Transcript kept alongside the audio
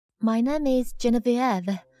My name is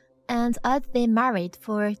Genevieve, and I've been married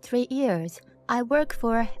for 3 years. I work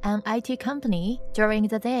for an IT company during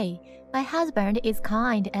the day. My husband is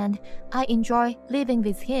kind and I enjoy living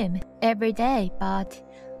with him every day, but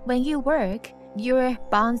when you work, you're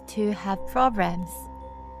bound to have problems.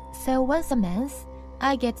 So once a month,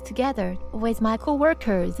 I get together with my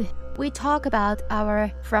coworkers. We talk about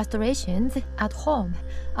our frustrations at home,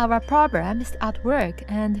 our problems at work,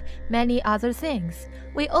 and many other things.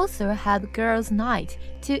 We also have girls' night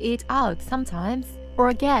to eat out sometimes,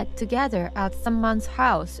 or get together at someone's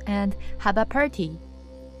house and have a party.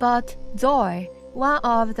 But Joy, one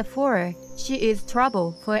of the four, she is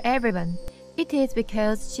trouble for everyone. It is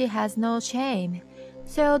because she has no shame.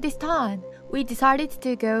 So this time, we decided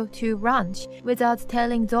to go to lunch without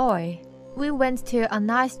telling Joy. We went to a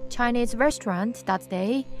nice Chinese restaurant that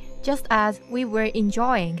day. Just as we were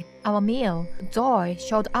enjoying our meal, Joy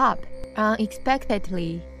showed up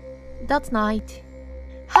unexpectedly. That night,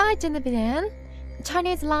 "Hi, Genevieve.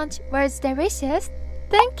 Chinese lunch was delicious.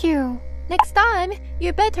 Thank you. Next time,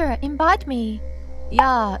 you better invite me."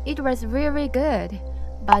 "Yeah, it was really good.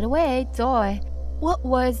 By the way, Joy, what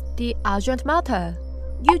was the urgent matter?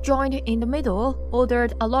 You joined in the middle,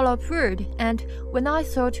 ordered a lot of food, and when I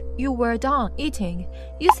thought you were done eating,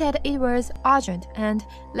 you said it was urgent and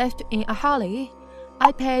left in a hurry.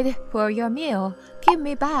 I paid for your meal. Give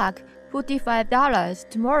me back $45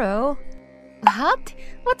 tomorrow." "What?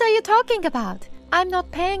 What are you talking about? I'm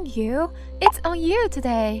not paying you. It's on you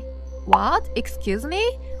today." "What? Excuse me?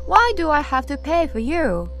 Why do I have to pay for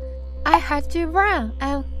you?" "I had to run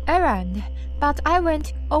an errand, but I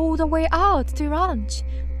went all the way out to lunch.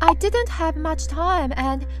 I didn't have much time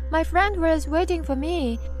and my friend was waiting for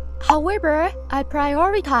me. However, I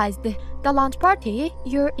prioritized the lunch party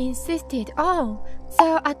you insisted on,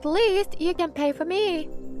 so at least you can pay for me."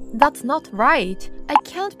 "That's not right. I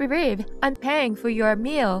can't believe I'm paying for your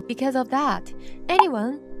meal because of that.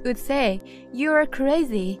 Anyone would say you're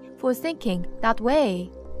crazy for thinking that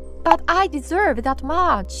way." "But I deserve that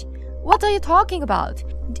much." "What are you talking about?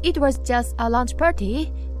 It was just a lunch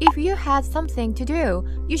party. If you had something to do,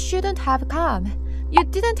 you shouldn't have come. You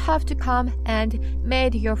didn't have to come and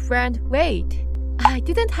made your friend wait." "I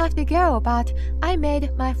didn't have to go, but I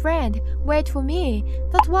made my friend wait for me.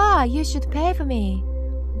 That's why you should pay for me."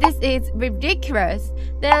 "This is ridiculous.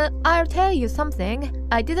 Then I'll tell you something.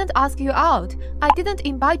 I didn't ask you out. I didn't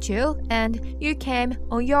invite you, and you came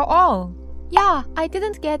on your own." "Yeah, I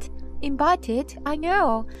didn't get invited, I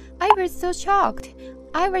know. I was so shocked.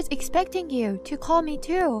 I was expecting you to call me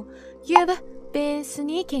too. You've been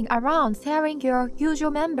sneaking around telling your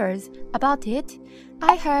usual members about it.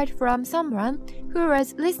 I heard from someone who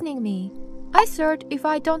was listening me. I thought if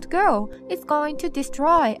I don't go, it's going to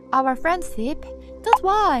destroy our friendship. That's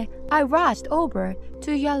why I rushed over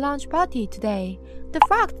to your lunch party today. The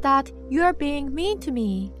fact that you're being mean to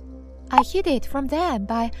me. I hid it from them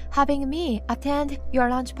by having me attend your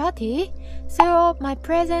lunch party, so my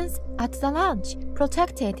presence at the lunch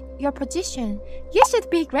protected your position. You should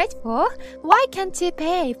be grateful. Why can't you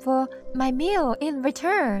pay for my meal in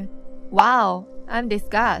return?" "Wow, I'm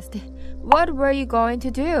disgusted. What were you going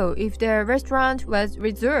to do if the restaurant was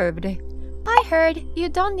reserved?" "I heard you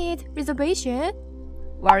don't need reservation."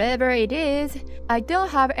 "Whatever it is, I don't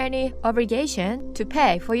have any obligation to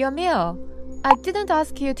pay for your meal. I didn't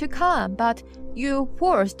ask you to come, but you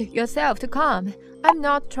forced yourself to come. I'm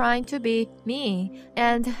not trying to be mean,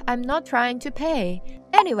 and I'm not trying to pay.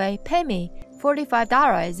 Anyway, pay me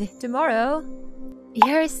 $45 tomorrow."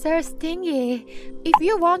 "You're so stingy. If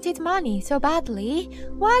you wanted money so badly,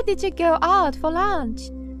 why did you go out for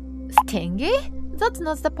lunch?" "Stingy? That's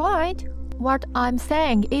not the point. What I'm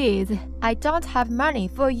saying is, I don't have money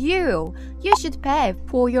for you. You should pay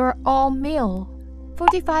for your own meal."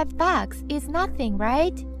 $45 is nothing,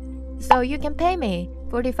 right? So you can pay me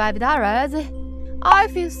 $45. "I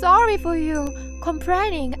feel sorry for you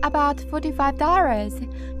complaining about $45.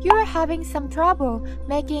 You're having some trouble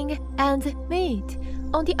making ends meet.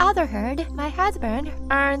 On the other hand, my husband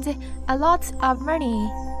earns a lot of money."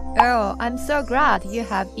 "Oh, I'm so glad you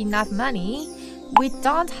have enough money. We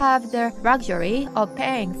don't have the luxury of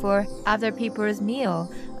paying for other people's meal.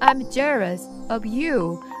 I'm jealous of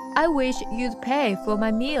you. I wish you'd pay for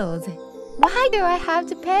my meals." "Why do I have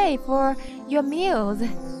to pay for your meals?"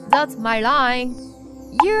 "That's my line."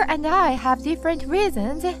 "You and I have different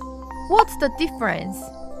reasons." "What's the difference?"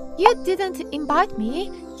 "You didn't invite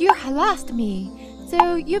me. You harassed me.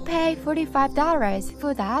 So you pay $45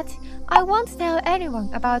 for that. I won't tell anyone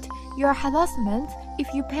about your harassment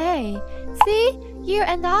if you pay. See, you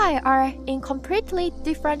and I are in completely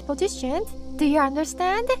different positions. Do you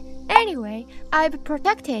understand?" Anyway, I've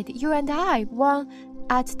protected you and I won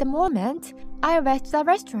at the moment. I left the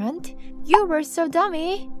restaurant. You were so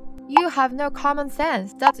dummy. You have no common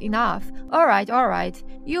sense. That's enough. Alright.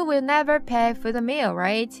 You will never pay for the meal,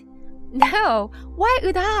 right? No, why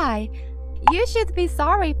would I? You should be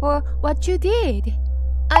sorry for what you did.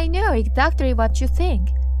 I know exactly what you think.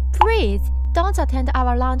 Please, don't attend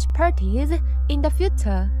our lunch parties in the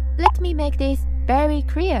future. Let me make this very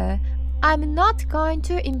clear. I'm not going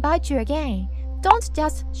to invite you again. Don't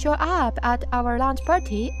just show up at our lunch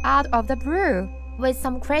party out of the blue with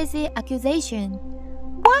some crazy accusation.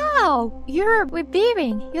 Wow, you're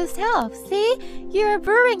revealing yourself. See, you're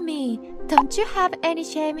bullying me. Don't you have any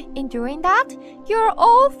shame in doing that? You're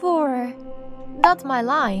awful. That's my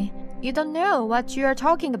line. You don't know what you're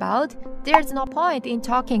talking about. There's no point in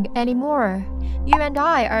talking anymore. You and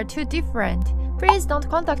I are too different. Please don't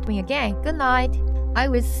contact me again. Good night. I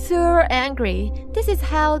was so angry. This is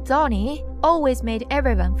how Donnie always made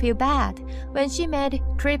everyone feel bad. When she made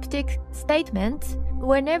cryptic statements,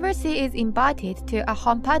 whenever she is invited to a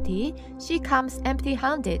home party, she comes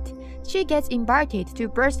empty-handed. She gets invited to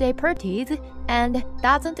birthday parties and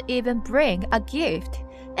doesn't even bring a gift.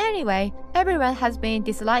 Anyway, everyone has been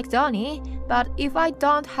disliked Donnie, but if I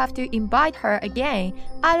don't have to invite her again,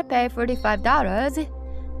 I'll pay $45.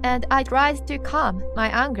 And I tried to calm my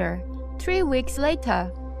anger. 3 weeks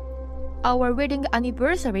later, our wedding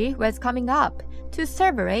anniversary was coming up. To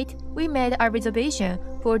celebrate, we made a reservation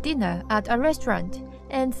for dinner at a restaurant,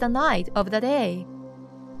 and the night of the day.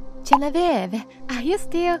 Genevieve, are you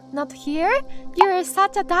still not here? You're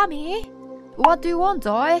such a dummy. What do you want,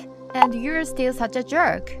 Joy? And you're still such a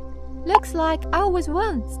jerk. Looks like I was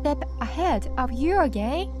one step ahead of you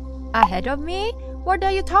again. Ahead of me? What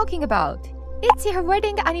are you talking about? It's your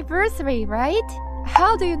wedding anniversary, right?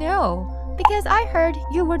 How do you know? Because I heard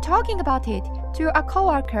you were talking about it to a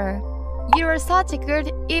coworker. You're such a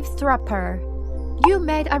good eavesdropper. You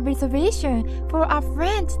made a reservation for a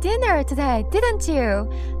friend's dinner today, didn't you?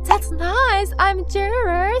 That's nice. I'm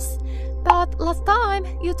jealous. But last time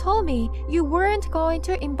you told me you weren't going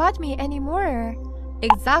to invite me anymore.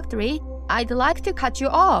 Exactly. I'd like to cut you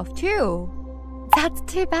off too. That's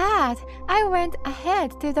too bad. I went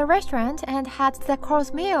ahead to the restaurant and had the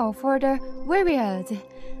course meal for the warriors.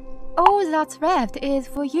 All that's left is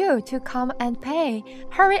for you to come and pay.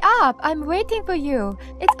 Hurry up, I'm waiting for you.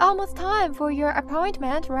 It's almost time for your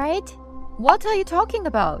appointment, right? What are you talking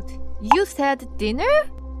about? You said dinner?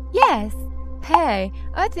 Yes. Hey,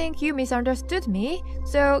 I think you misunderstood me.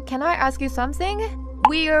 So can I ask you something?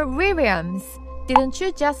 We're Williams. Didn't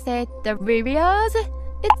you just say the Williams?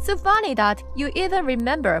 It's so funny that you even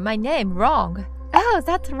remember my name wrong. Oh,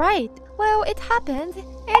 that's right. Well, it happened.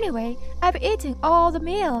 Anyway, I've eaten all the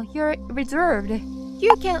meal you're reserved.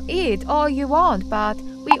 You can eat all you want, but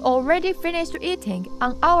we already finished eating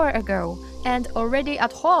an hour ago and already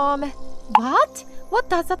at home. What? What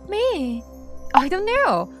does that mean? I don't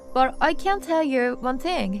know, but I can tell you one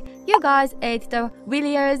thing. You guys ate the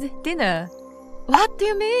Villiers dinner. What do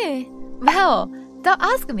you mean? Well, don't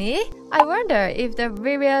ask me. I wonder if the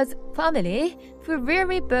Villiers family who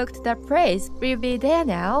really booked the place will be there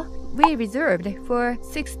now. We reserved for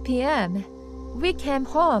 6 p.m. We came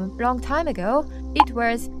home long time ago. It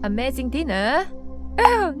was amazing dinner.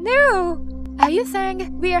 Oh no! Are you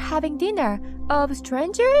saying we're having dinner of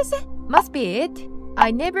strangers? Must be it.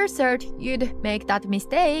 I never thought you'd make that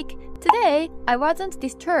mistake. Today, I wasn't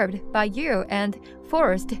disturbed by you and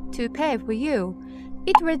forced to pay for you.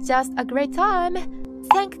 It was just a great time.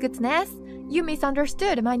 Thank goodness you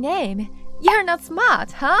misunderstood my name. You're not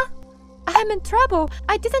smart, huh? I'm in trouble.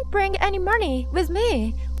 I didn't bring any money with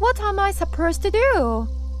me. What am I supposed to do?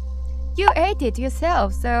 You ate it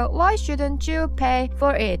yourself, so why shouldn't you pay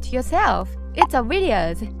for it yourself? It's a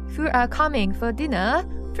Williams who are coming for dinner.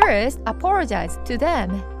 First, apologize to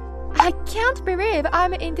them. I can't believe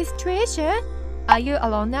I'm in this situation. Are you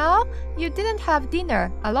alone now? You didn't have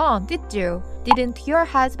dinner alone, did you? Didn't your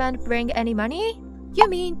husband bring any money? You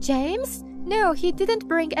mean James? No, he didn't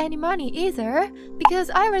bring any money either, because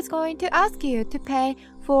I was going to ask you to pay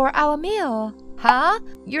for our meal. Huh?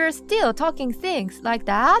 You're still talking things like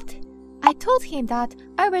that? I told him that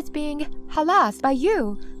I was being harassed by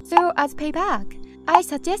you, so as payback, I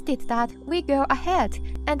suggested that we go ahead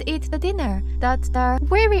and eat the dinner that the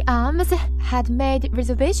Williams had made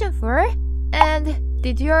reservation for. And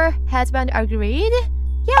did your husband agree?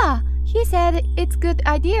 Yeah, he said it's good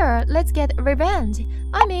idea, let's get revenge.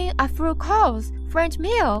 I mean a full course French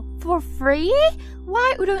meal for free?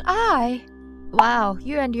 Why wouldn't I? Wow,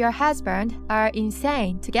 you and your husband are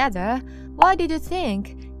insane together. Why did you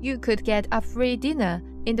think you could get a free dinner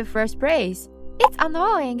in the first place? It's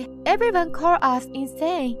annoying. Everyone calls us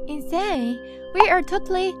insane. We are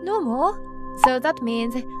totally normal. So that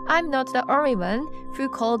means I'm not the only one who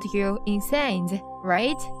called you insane,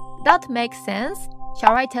 right? That makes sense.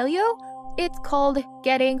 Shall I tell you? It's called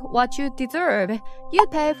getting what you deserve. You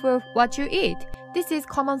pay for what you eat. This is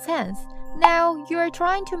common sense. Now you're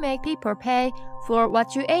trying to make people pay for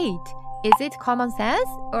what you ate. Is it common sense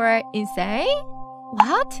or insane?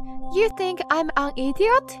 What? You think I'm an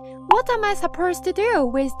idiot? What am I supposed to do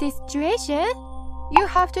with this situation? You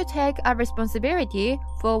have to take a responsibility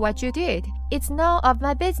for what you did. It's none of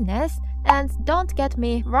my business, and don't get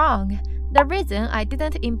me wrong. The reason I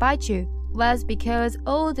didn't invite you was because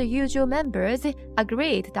all the usual members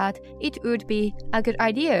agreed that it would be a good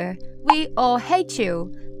idea. We all hate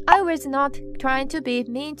you. I was not trying to be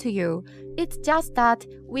mean to you. It's just that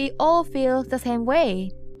we all feel the same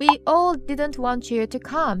way. We all didn't want you to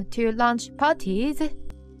come to lunch parties.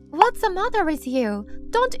 What's the matter with you?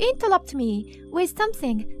 Don't interrupt me with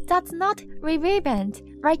something that's not relevant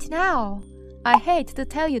right now. I hate to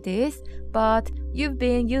tell you this, but you've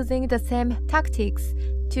been using the same tactics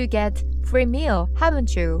to get free meal,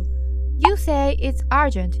 haven't you? You say it's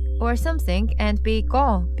urgent or something and be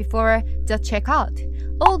gone before the checkout.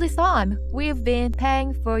 All this time, we've been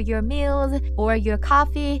paying for your meals or your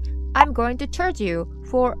coffee. I'm going to charge you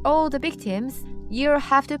for all the victims. You'll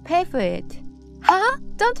have to pay for it. Huh?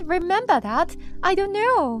 Don't remember that? I don't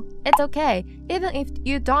know. It's okay. Even if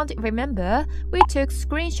you don't remember, we took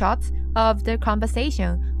screenshots of the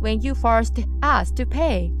conversation when you forced us to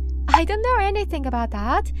pay. I don't know anything about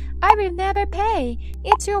that. I will never pay.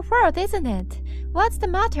 It's your fault, isn't it? What's the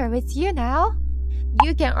matter with you now?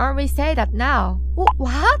 You can always say that now.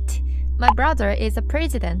 What? My brother is the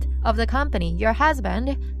president of the company your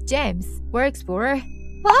husband, James, works for.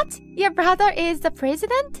 What? Your brother is the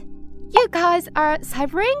president? You guys are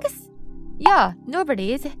siblings? Yeah,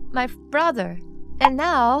 nobody's my brother. And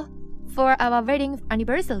now, for our wedding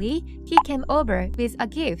anniversary, he came over with a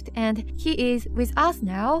gift and he is with us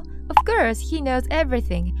now. Of course, he knows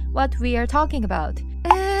everything what we are talking about.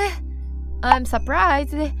 I'm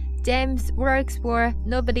surprised. James works for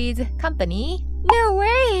nobody's company. No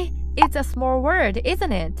way! It's a small word,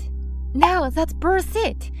 isn't it? No, that's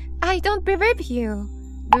bullshit. I don't believe you.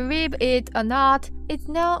 Believe it or not, it's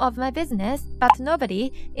none of my business, but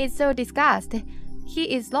nobody is so disgusted.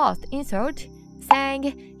 He is lost in thought,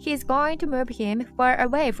 saying he's going to move him far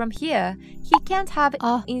away from here. He can't have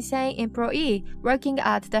an insane employee working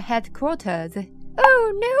at the headquarters.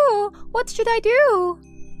 Oh no! What should I do?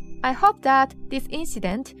 I hope that this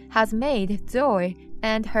incident has made Zoe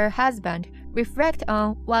and her husband reflect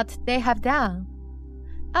on what they have done.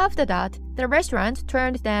 After that, the restaurant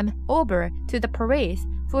turned them over to the police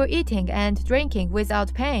for eating and drinking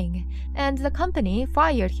without paying, and the company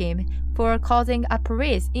fired him for causing a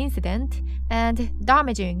police incident and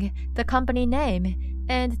damaging the company name,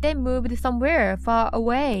 and they moved somewhere far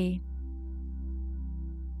away.